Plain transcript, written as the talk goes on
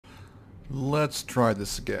Let's try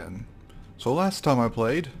this again. So last time I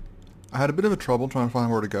played, I had a bit of a trouble trying to find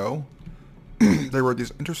where to go. There were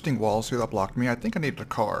these interesting walls here that blocked me. I think I needed a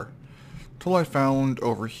car. Till I found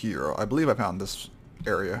over here. I believe I found this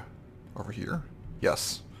area. Over here?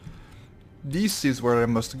 Yes. This is where I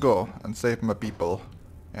must go and save my people.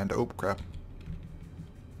 And oh crap.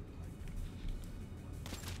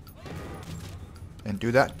 And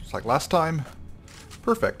do that just like last time.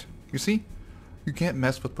 Perfect. You see? You can't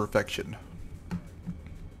mess with perfection.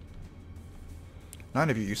 9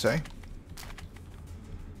 of you, you say?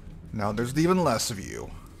 Now there's even less of you.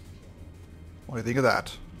 What do you think of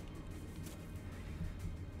that?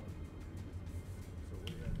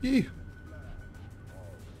 Yee.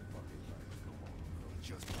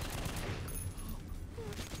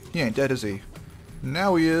 He ain't dead, is he?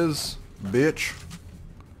 Now he is, bitch.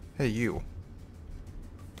 Hey, you.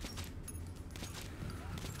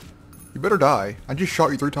 You better die. I just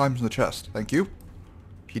shot you 3 times in the chest. Thank you.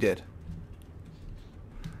 He did.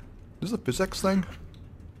 Is this a physics thing?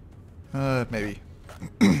 Maybe.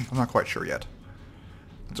 I'm not quite sure yet.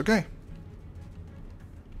 It's okay.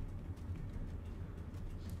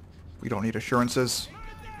 We don't need assurances.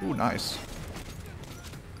 Ooh, nice.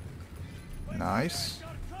 Nice.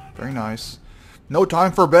 Very nice. No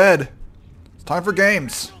time for bed. It's time for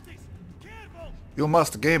games. You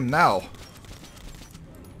must game now.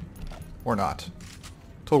 Or not.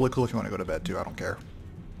 Totally cool if you want to go to bed too, I don't care.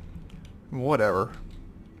 Whatever.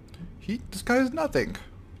 This guy is nothing.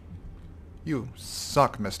 You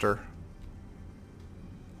suck, mister.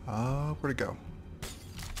 Where'd it go?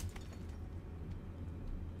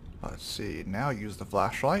 Let's see, now use the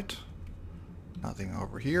flashlight. Nothing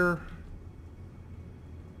over here.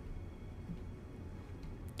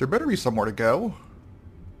 There better be somewhere to go.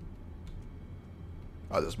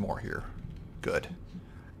 Oh, there's more here. Good.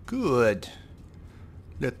 Good.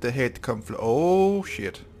 Let the hate come flow. Oh,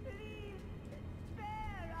 shit.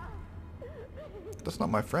 That's not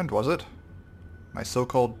my friend, was it? My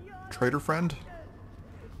so-called traitor friend?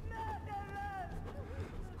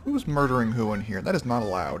 Who's murdering who in here? That is not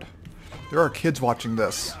allowed. There are kids watching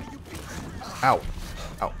this. Ow.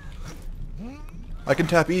 Ow. I can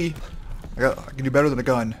tap E. I can do better than a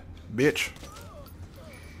gun. Bitch.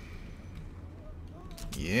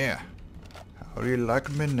 Yeah. How do you like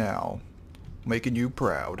me now? Making you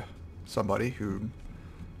proud. Somebody who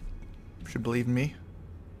should believe in me.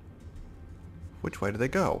 Which way do they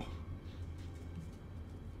go?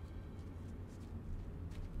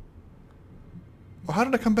 Oh, how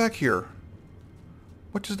did I come back here?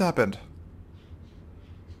 What just happened?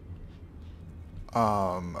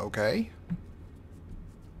 Okay.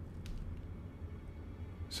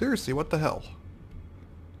 Seriously, what the hell?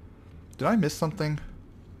 Did I miss something?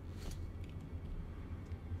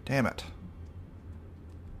 Damn it.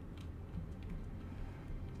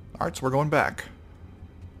 Alright, so we're going back.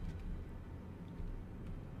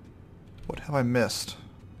 What have I missed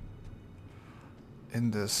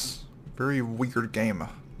in this very weird game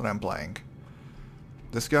that I'm playing?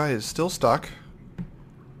 This guy is still stuck.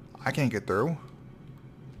 I can't get through.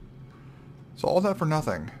 So all that for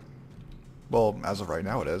nothing. Well, as of right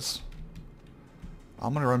now it is.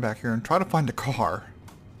 I'm gonna run back here and try to find a car.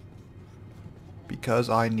 Because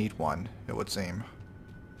I need one, it would seem.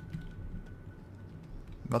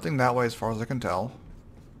 Nothing that way as far as I can tell.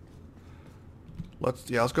 Let's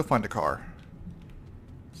go find a car.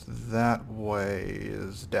 So that way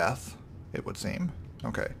is death, it would seem.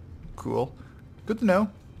 Okay, cool. Good to know.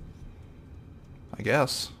 I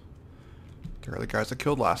guess. There are the guys I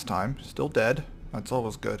killed last time. Still dead. That's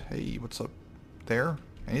always good. Hey, what's up there?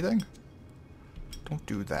 Anything? Don't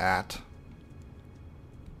do that.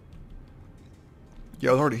 Yeah,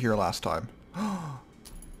 I was already here last time.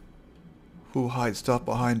 Who hides stuff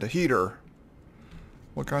behind a heater?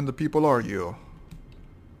 What kind of people are you?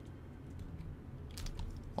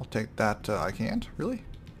 I'll take that. I can't? Really?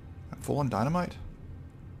 I'm full on dynamite?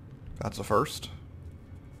 That's a first.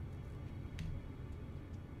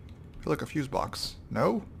 I feel like a fuse box.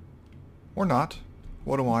 No? Or not.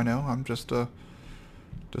 What do I know? I'm just a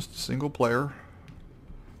single player.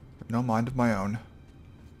 With no mind of my own.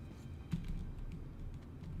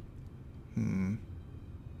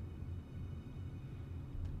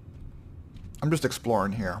 I'm just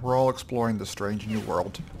exploring here. We're all exploring this strange new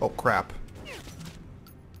world. Oh crap.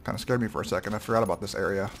 Kind of scared me for a second. I forgot about this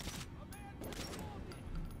area.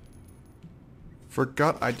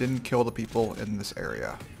 Forgot I didn't kill the people in this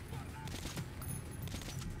area.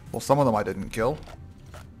 Well, some of them I didn't kill.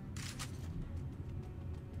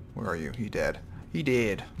 Where are you? He dead. He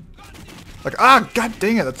did. Like, ah, god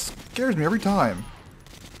dang it, that scares me every time.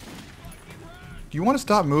 Do you want to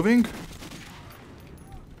stop moving?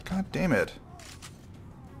 God damn it.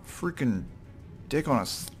 Freaking dick on a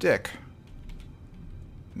stick.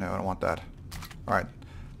 No, I don't want that. Alright.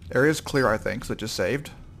 Area's clear, I think, so it just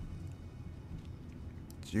saved.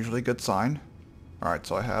 It's usually a good sign. Alright,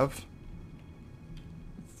 so I have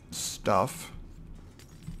stuff.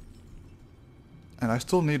 And I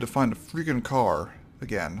still need to find a freaking car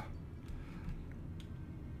again.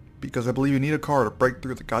 Because I believe you need a car to break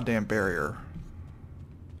through the goddamn barrier.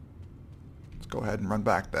 Let's go ahead and run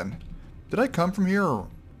back then. Did I come from here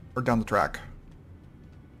or down the track?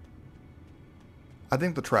 I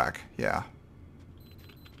think the track, yeah.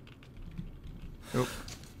 Oop.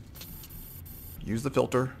 Use the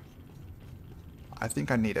filter. I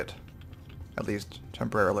think I need it. At least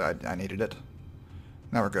temporarily I needed it.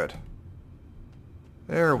 Now we're good.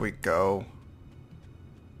 There we go.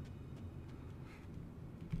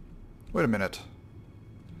 Wait a minute.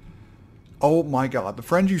 Oh my god, the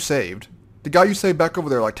friend you saved, the guy you saved back over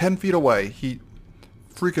there like 10 feet away, he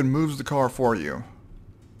freaking moves the car for you.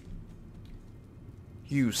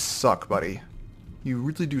 You suck, buddy. You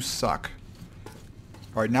really do suck.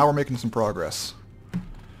 Alright, now we're making some progress.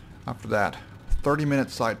 After that 30-minute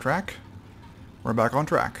sidetrack, we're back on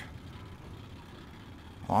track.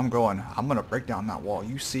 Oh, I'm gonna break down that wall,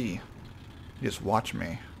 you see. You just watch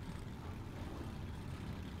me.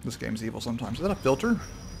 This game's evil sometimes. Is that a filter?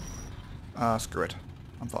 Screw it.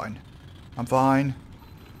 I'm fine. I'm fine.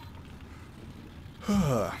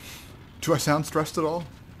 Do I sound stressed at all?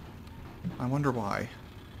 I wonder why.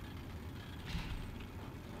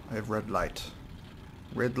 I have red light.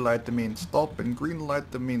 Red light that means stop, and green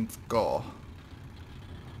light that means go.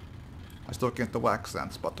 I still can't get the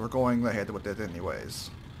accents, but we're going ahead with it anyways.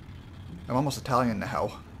 I'm almost Italian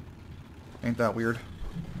now. Ain't that weird?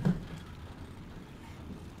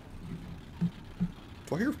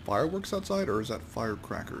 Do I hear fireworks outside, or is that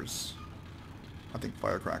firecrackers? I think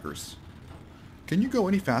firecrackers. Can you go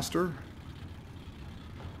any faster?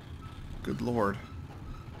 Good lord.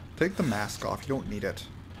 Take the mask off, you don't need it.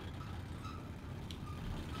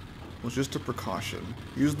 It was just a precaution.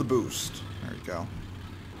 Use the boost. There you go.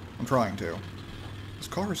 I'm trying to. This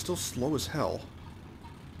car is still slow as hell.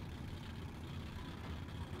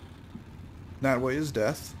 That way is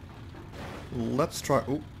death. Let's try...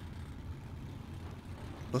 Ooh.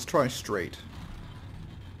 Let's try straight.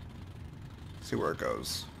 See where it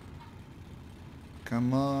goes.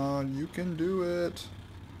 Come on, you can do it.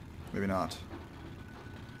 Maybe not.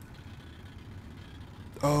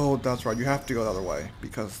 Oh, that's right. You have to go the other way.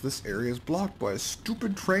 Because this area is blocked by a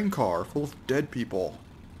stupid train car full of dead people.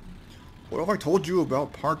 What have I told you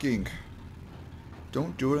about parking?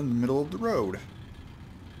 Don't do it in the middle of the road.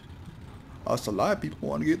 Us alive people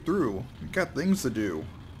want to get through. We got things to do.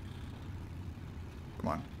 Come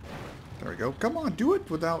on. There we go. Come on, do it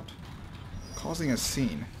without causing a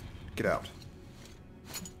scene. Get out.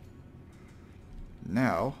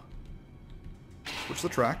 Now, switch the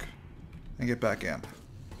track and get back in.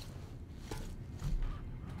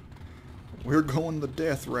 We're going the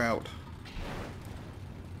death route.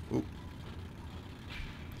 Oop.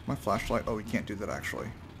 My flashlight. Oh, we can't do that actually.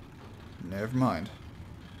 Never mind.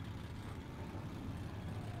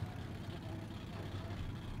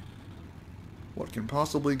 What can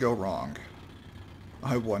possibly go wrong?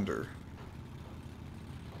 I wonder.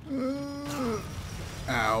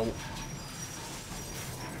 Ow.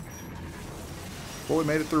 Well, we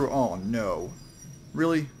made it through. Oh, no.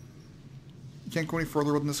 Really? You can't go any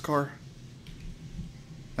further with this car?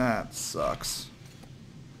 That sucks.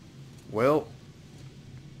 Well,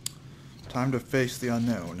 time to face the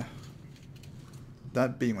unknown.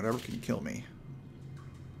 That being whatever can kill me.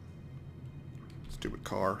 Stupid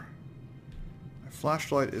car. My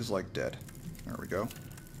flashlight is like dead. There we go.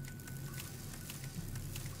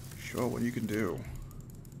 Show what you can do.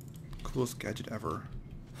 Coolest gadget ever.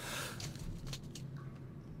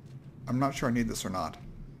 I'm not sure I need this or not,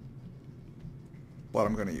 but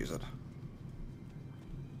I'm going to use it.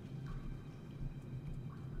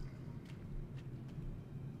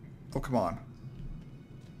 Oh, come on.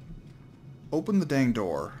 Open the dang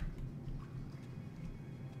door.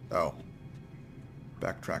 Oh.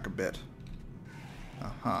 Backtrack a bit.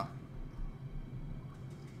 Uh-huh.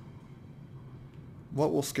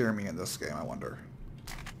 What will scare me in this game, I wonder?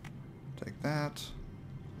 Take that.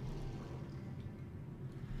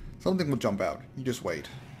 Something will jump out. You just wait.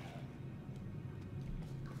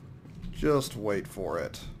 Just wait for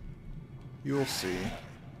it. You'll see.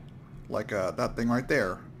 Like that thing right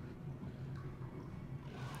there.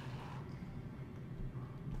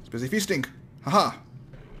 It's busy feasting. Haha.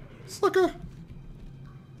 Sucker.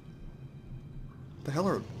 The hell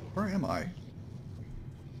are... Where am I?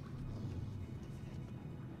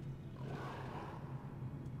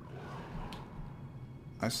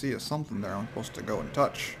 I see a something there I'm supposed to go and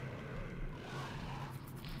touch.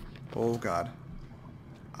 Oh god.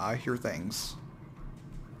 I hear things.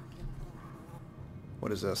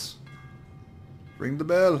 What is this? Ring the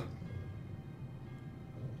bell.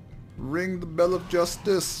 Ring the bell of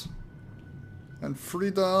justice. And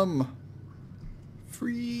freedom.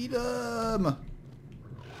 Freedom.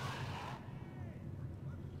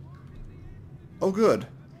 Oh good.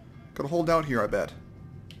 Gotta hold out here, I bet.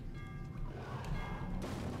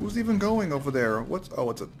 Who's even going over there? What's... Oh,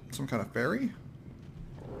 it's some kind of ferry?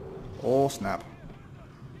 Oh, snap.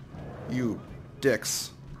 You dicks.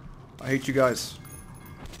 I hate you guys.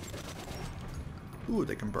 Ooh,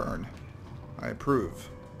 they can burn. I approve.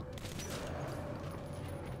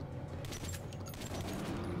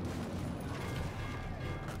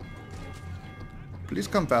 Please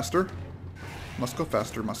come faster. Must go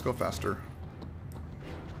faster, must go faster.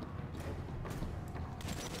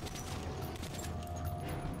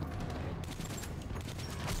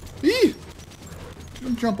 Eee!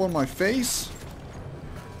 Don't jump on my face.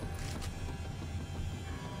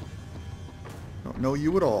 Don't know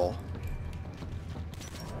you at all.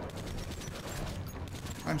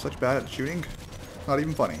 I'm such bad at shooting. Not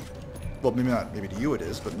even funny. Well, maybe not. Maybe to you it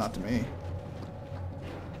is, but not to me.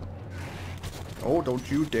 Oh, don't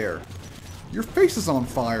you dare. Your face is on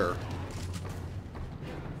fire.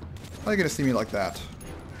 How are you gonna see me like that?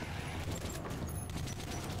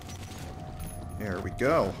 There we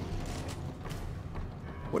go.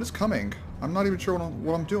 What is coming? I'm not even sure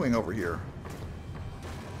what I'm doing over here.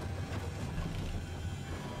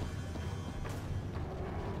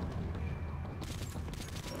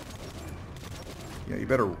 Yeah, you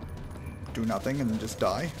better do nothing and just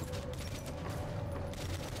die.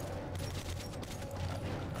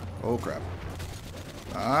 Oh crap.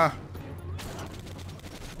 Ah!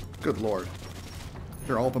 Good lord.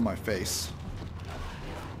 You're all up in my face.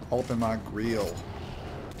 All up in my grill.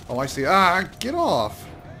 Oh, I see. Ah! Get off!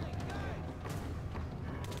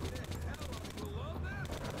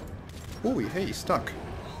 Ooh, hey, he's stuck.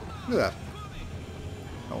 Look at that.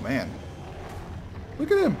 Oh man.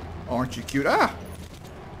 Look at him! Aren't you cute? Ah!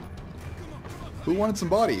 Who wanted some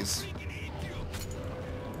bodies?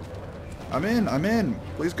 I'm in, I'm in.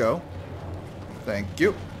 Please go. Thank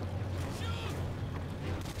you.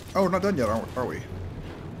 Oh, we're not done yet, are we?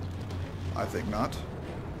 I think not.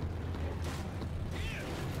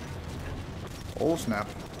 Oh, snap.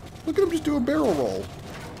 Look at him just do a barrel roll.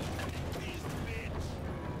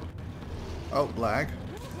 Oh, lag.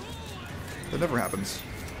 That never happens.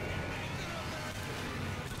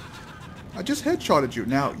 I just headshotted you.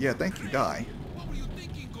 Now, yeah, thank you, die.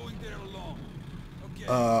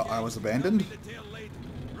 I was abandoned?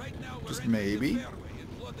 Just maybe?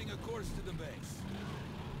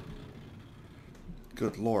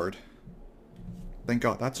 Good lord. Thank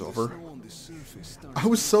God that's over. I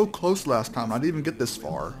was so close last time, I didn't even get this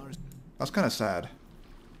far. That's kind of sad.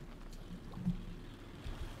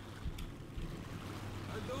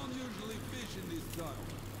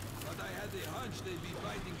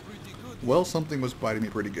 Well, something was biting me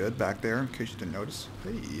pretty good back there, in case you didn't notice.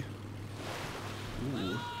 Hey.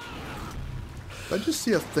 Ooh. Did I just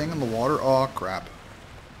see a thing in the water? Oh, crap.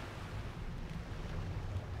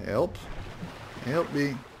 Help. Help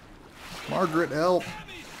me. Margaret, help.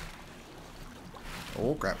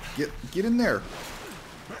 Oh, crap. Get in there.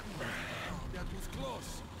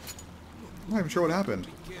 I'm not even sure what happened.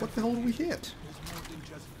 What the hell did we hit?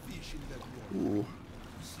 Ooh.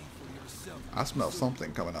 I smell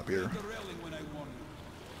something coming up here.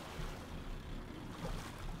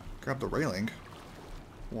 Grab the railing.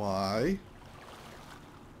 Why?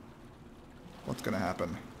 What's gonna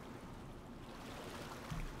happen?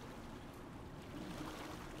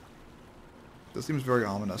 This seems very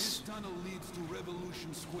ominous. This tunnel leads to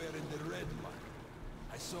Revolution Square in the red line.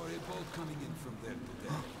 I saw a boat coming in from there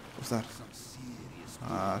today. What's that?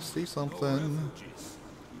 I see something.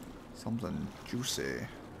 Something juicy.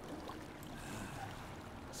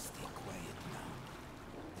 Stay quiet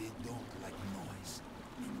now. They don't like noise.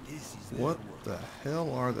 And this is What the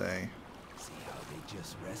hell are they? See how they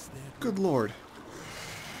just rest there? Good lord.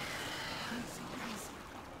 Easy, easy.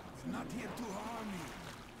 We're not here to harm you.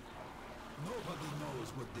 Nobody knows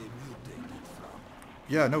what they mutated from.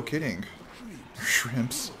 Yeah, no kidding.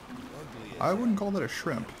 Shrimps. I wouldn't call that a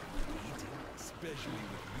shrimp.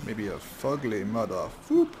 Maybe a fugly mother.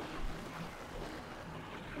 Foop.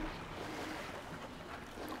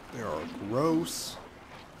 They are gross.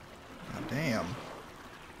 God damn.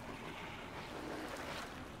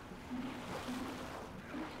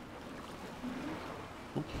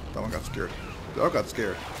 Oop, that one got scared. The dog got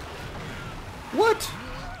scared. What?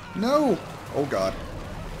 No! Oh god.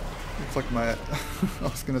 It's like my... I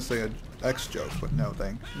was gonna say an X joke, but no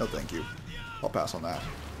thank you. I'll pass on that.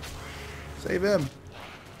 Save him!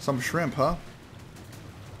 Some shrimp, huh?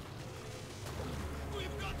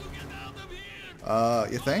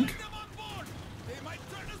 You think?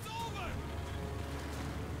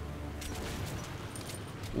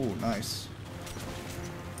 Ooh, nice.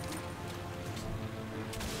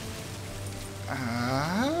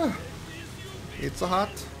 Ah! It's a hot.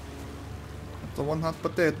 It's a one hot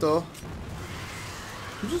potato.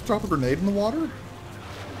 Did you just drop a grenade in the water?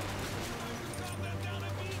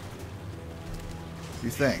 You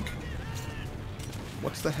think?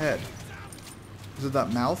 What's the head? Is it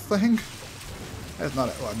that mouth thing? That's not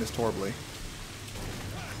it. Oh, I missed horribly.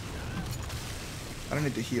 I don't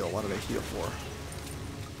need to heal. What did I heal for?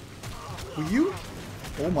 Will you?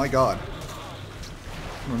 Oh my god.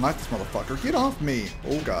 I'm gonna knife this motherfucker. Get off me!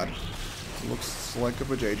 Oh god. Looks like a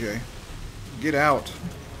JJ. Get out.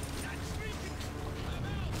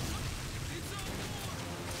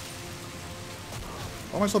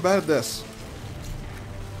 Why am I so bad at this?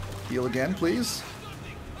 Heal again, please.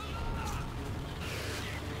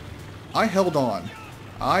 I held on.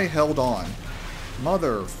 I held on.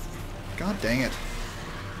 Mother... God dang it.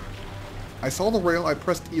 I saw the rail, I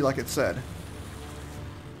pressed E like it said.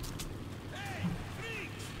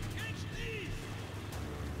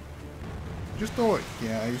 Just throw it.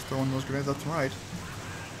 Yeah, he's throwing those grenades, that's right.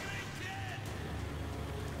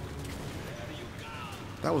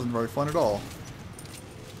 That wasn't very fun at all.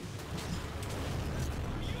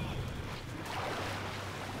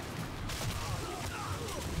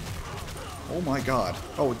 Oh my god.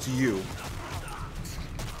 Oh, it's you.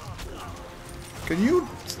 Can you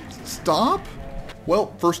stop?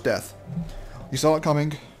 Well, first death. You saw it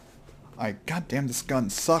coming. Goddamn, this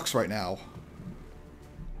gun sucks right now.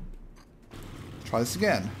 Try this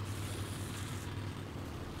again.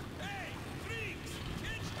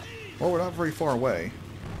 Well, we're not very far away.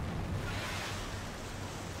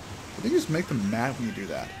 I think you just make them mad when you do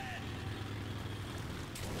that.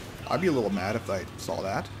 I'd be a little mad if I saw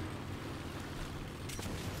that.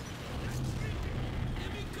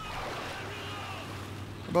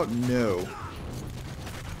 How about no?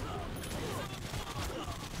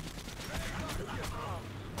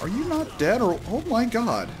 Are you not dead or... Oh my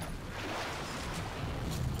god.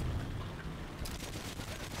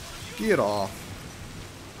 Get off.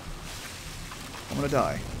 I'm gonna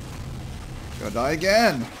die. Gonna die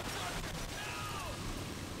again.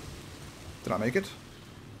 Did I make it?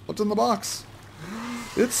 What's in the box?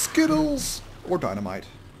 It's Skittles! Or dynamite.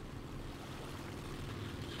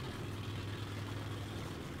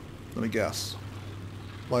 Let me guess.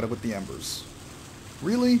 Light it with the embers.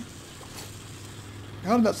 Really?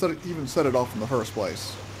 How did that even set it off in the first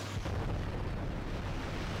place?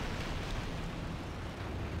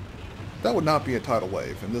 That would not be a tidal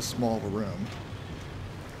wave in this small of a room.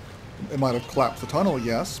 It might have collapsed the tunnel,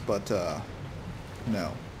 yes, but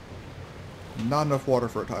no. Not enough water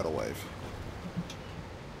for a tidal wave.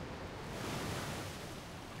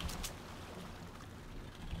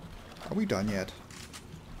 Are we done yet?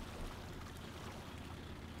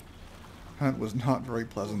 That was not very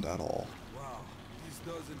pleasant at all. Wow, this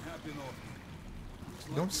doesn't happen often.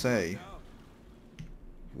 You don't say.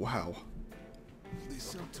 Wow. The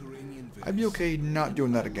subterranean I'd be okay not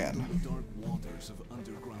doing that again. dark waters of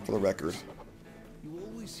underground. For the record. You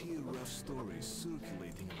always hear rough stories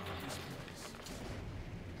circulating about this place.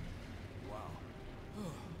 Wow.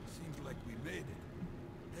 Seems like we made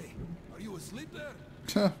it. Hey, are you asleep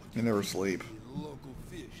there? You never sleep. Local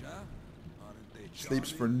fish, huh? Aren't they Sleeps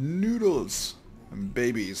for charming? noodles and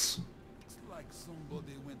babies. It's like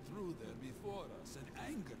somebody went through there before us and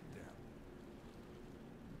angered them.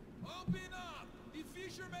 Open up! The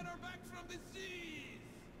fishermen are back from the seas!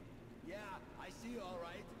 Yeah, I see you all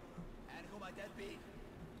right. And who might that be?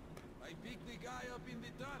 I picked the guy up in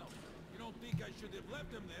the tunnel. You don't think I should have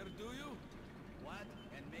left him there, do you? What?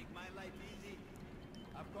 And make my life easy?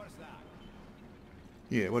 Of course not.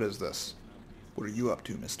 Yeah, what is this? What are you up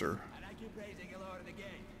to, mister? And I keep raising you lower the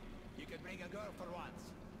gate. You can bring a girl for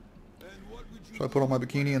once. And what would you Should I put on my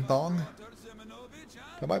bikini and thong? Semenovic,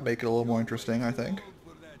 huh? That might make it a little more interesting, I think.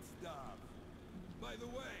 For that stuff. By the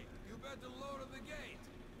way, you better lower the gate,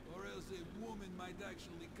 or else a woman might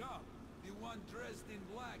actually come. The one dressed in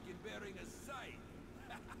black and bearing a scythe.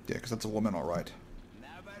 Yeah, because that's a woman, alright.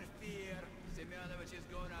 Never fear. Semyonovich is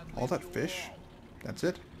going out All with that you fish? all. That's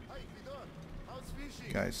it? Hey, Vidor, how's fishing?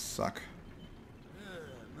 You guys suck.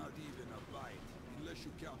 Not even a bite, unless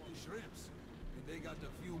you count the shrimps. And they got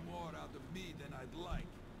a few more out of me than I'd like.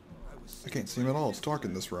 I can't see him at all. It's dark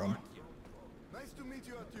in this room. Nice to meet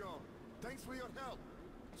you, Artyom. Thanks for your help.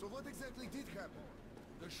 So what exactly did happen?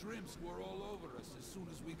 The shrimps were all over us as soon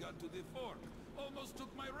as we got to the fork. Almost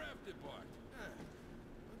took my raft apart.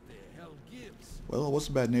 What the hell gives? Well, it was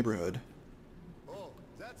a bad neighborhood. Oh,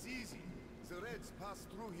 that's easy. The Reds passed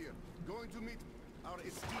through here, going to meet our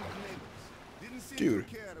esteemed neighbors. Didn't seem Dude,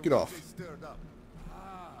 to care get when off. they stirred up.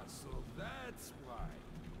 Ah, so that's why.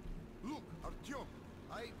 Look, Artyom,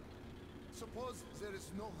 I suppose there is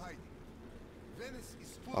no hiding. Venice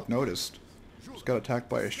is full I've of noticed. Jules, Just got attacked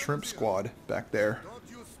by a shrimp squad back there. don't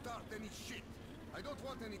you start any shit. I don't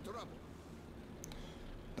want any trouble.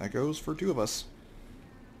 That goes for two of us.